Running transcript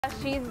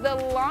She's the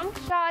long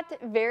shot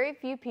very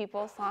few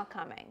people saw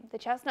coming. The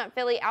chestnut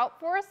filly Out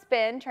for a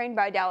Spin, trained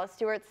by Dallas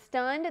Stewart,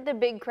 stunned the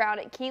big crowd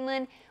at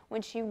Keeneland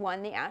when she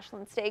won the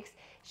Ashland Stakes.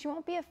 She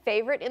won't be a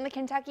favorite in the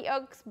Kentucky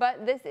Oaks,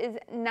 but this is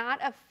not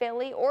a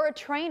filly or a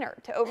trainer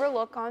to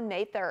overlook on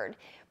May 3rd.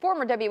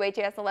 Former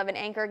WHAS 11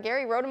 anchor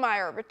Gary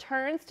Rodemeyer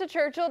returns to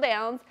Churchill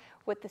Downs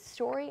with the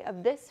story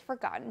of this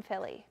forgotten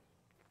filly.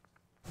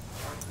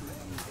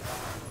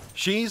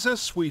 She's a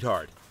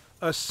sweetheart.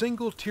 A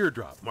single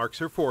teardrop marks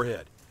her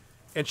forehead,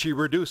 and she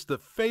reduced the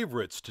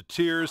favorites to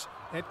tears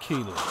at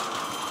Keeneland.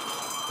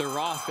 They're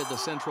off at the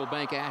Central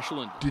Bank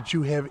Ashland. Did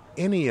you have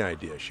any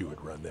idea she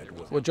would run that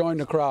well? Well, join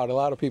the crowd. A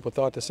lot of people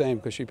thought the same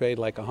because she paid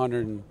like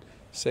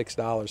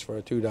 $106 for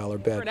a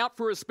 $2 bet. Out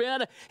for a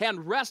spin,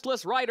 and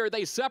Restless Rider,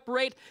 they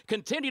separate,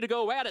 continue to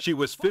go at it. She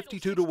was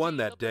 52 to 1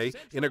 that day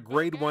in a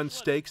Grade 1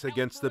 stakes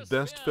against the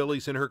best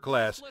fillies in her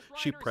class.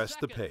 She pressed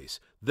the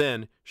pace.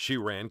 Then she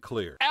ran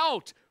clear.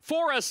 Out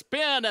for a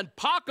spin, and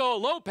Paco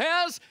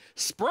Lopez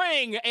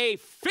sprang a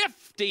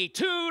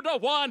 52 to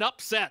 1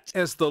 upset.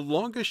 As the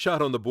longest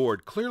shot on the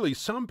board, clearly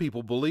some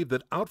people believe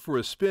that Out for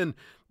a Spin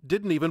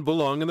didn't even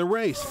belong in the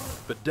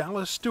race. But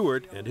Dallas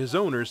Stewart and his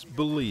owners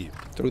believed.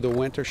 Through the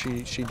winter,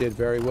 she did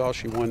very well.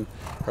 She won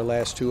her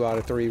last 2 out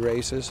of 3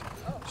 races.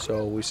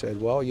 So we said,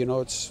 well, you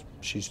know,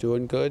 she's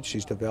doing good.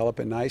 She's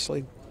developing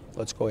nicely.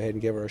 Let's go ahead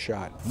and give her a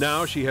shot.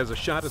 Now she has a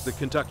shot at the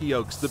Kentucky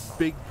Oaks, the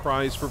big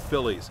prize for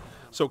fillies.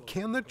 So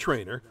can the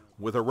trainer,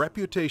 with a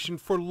reputation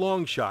for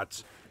long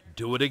shots,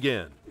 do it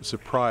again?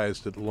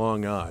 Surprised at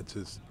long odds.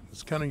 Is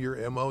kind of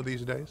your MO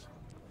these days?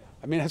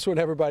 I mean, that's what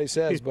everybody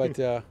says, but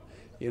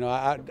you know,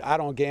 I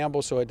don't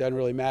gamble, so it doesn't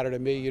really matter to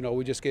me. You know,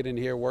 we just get in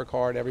here, work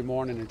hard every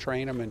morning and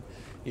train them. And,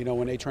 you know,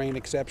 when they train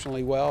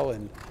exceptionally well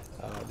and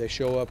they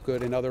show up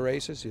good in other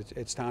races,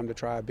 it's time to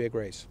try a big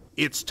race.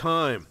 It's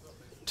time.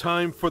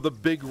 Time for the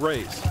big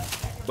race.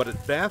 But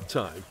at bath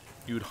time,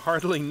 you'd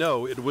hardly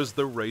know it was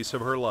the race of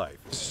her life.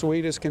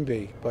 Sweet as can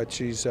be, but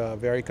she's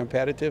very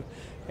competitive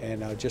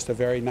and just a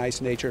very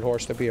nice-natured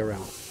horse to be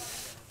around.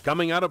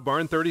 Coming out of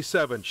barn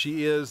 37,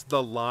 she is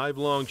the live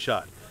long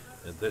shot.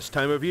 And this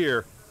time of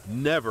year,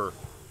 never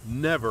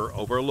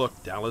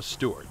overlook Dallas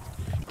Stewart.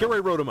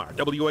 Gary Rodemeyer,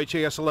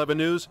 WHAS 11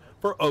 News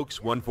for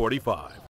Oaks 145.